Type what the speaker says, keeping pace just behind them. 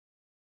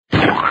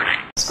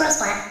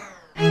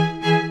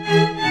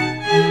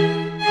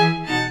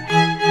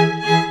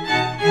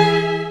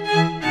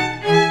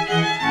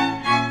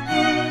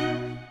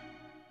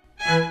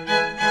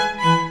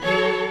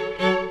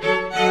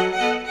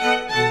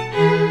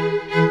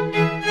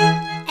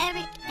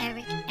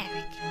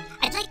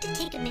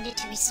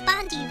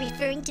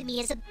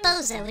as a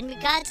bozo in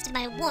regards to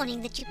my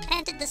warning that you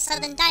planted the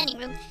southern dining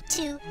room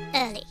too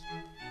early.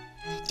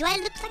 Do I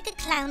look like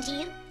a clown to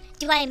you?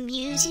 Do I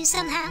amuse you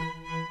somehow?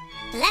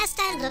 The last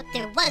I looked,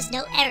 there was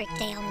no Eric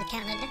Day on the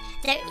calendar.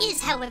 There is,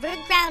 however,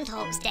 a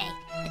Groundhog's Day,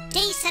 a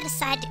day set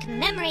aside to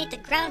commemorate the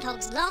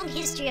groundhog's long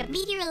history of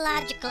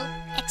meteorological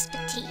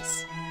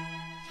expertise.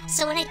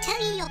 So when I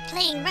tell you you're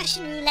playing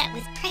Russian roulette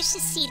with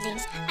precious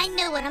seedlings, I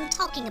know what I'm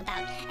talking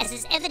about, as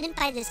is evident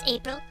by this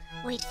April,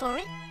 wait for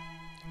it,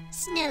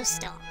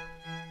 snowstorm.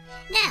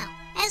 Now,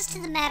 as to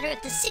the matter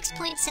of the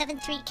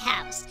 6.73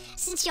 cows,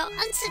 since your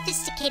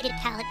unsophisticated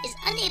palate is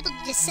unable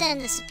to discern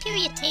the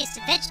superior taste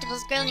of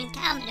vegetables grown in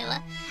cow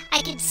manure,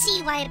 I can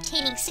see why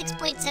obtaining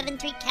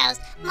 6.73 cows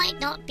might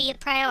not be a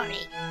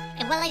priority.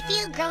 And while I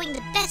feel growing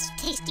the best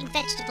tasting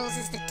vegetables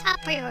is the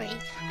top priority,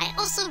 I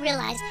also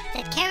realize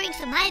that caring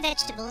for my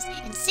vegetables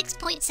and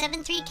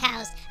 6.73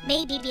 cows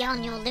may be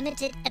beyond your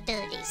limited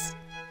abilities.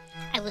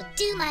 I will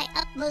do my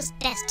utmost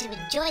best to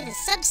enjoy the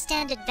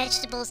substandard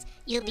vegetables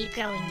you'll be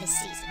growing this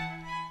season.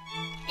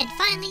 And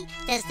finally,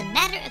 there's the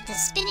matter of the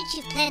spinach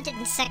you've planted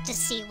in Sector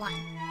C1.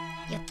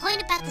 Your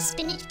point about the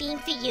spinach being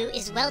for you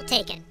is well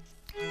taken.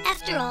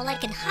 After all, I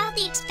can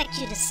hardly expect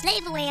you to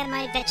slave away on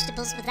my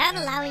vegetables without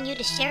allowing you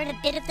to share in a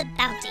bit of the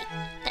bounty.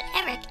 But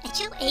Eric, at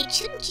your age,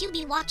 shouldn't you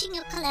be watching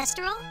your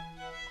cholesterol?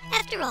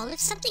 After all, if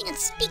something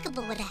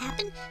unspeakable were to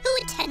happen, who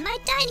would tend my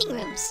dining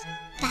rooms?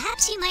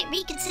 Perhaps you might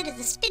reconsider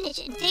the spinach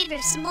in favor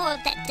of some more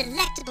of that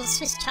delectable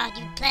Swiss chard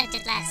you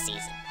planted last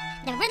season.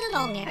 Now run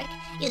along, Eric.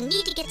 You'll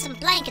need to get some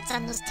blankets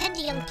on those tender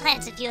young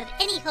plants if you have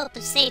any hope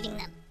of saving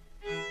them.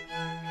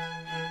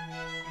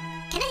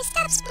 Can I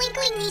stop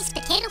sprinkling these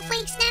potato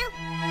flakes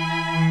now?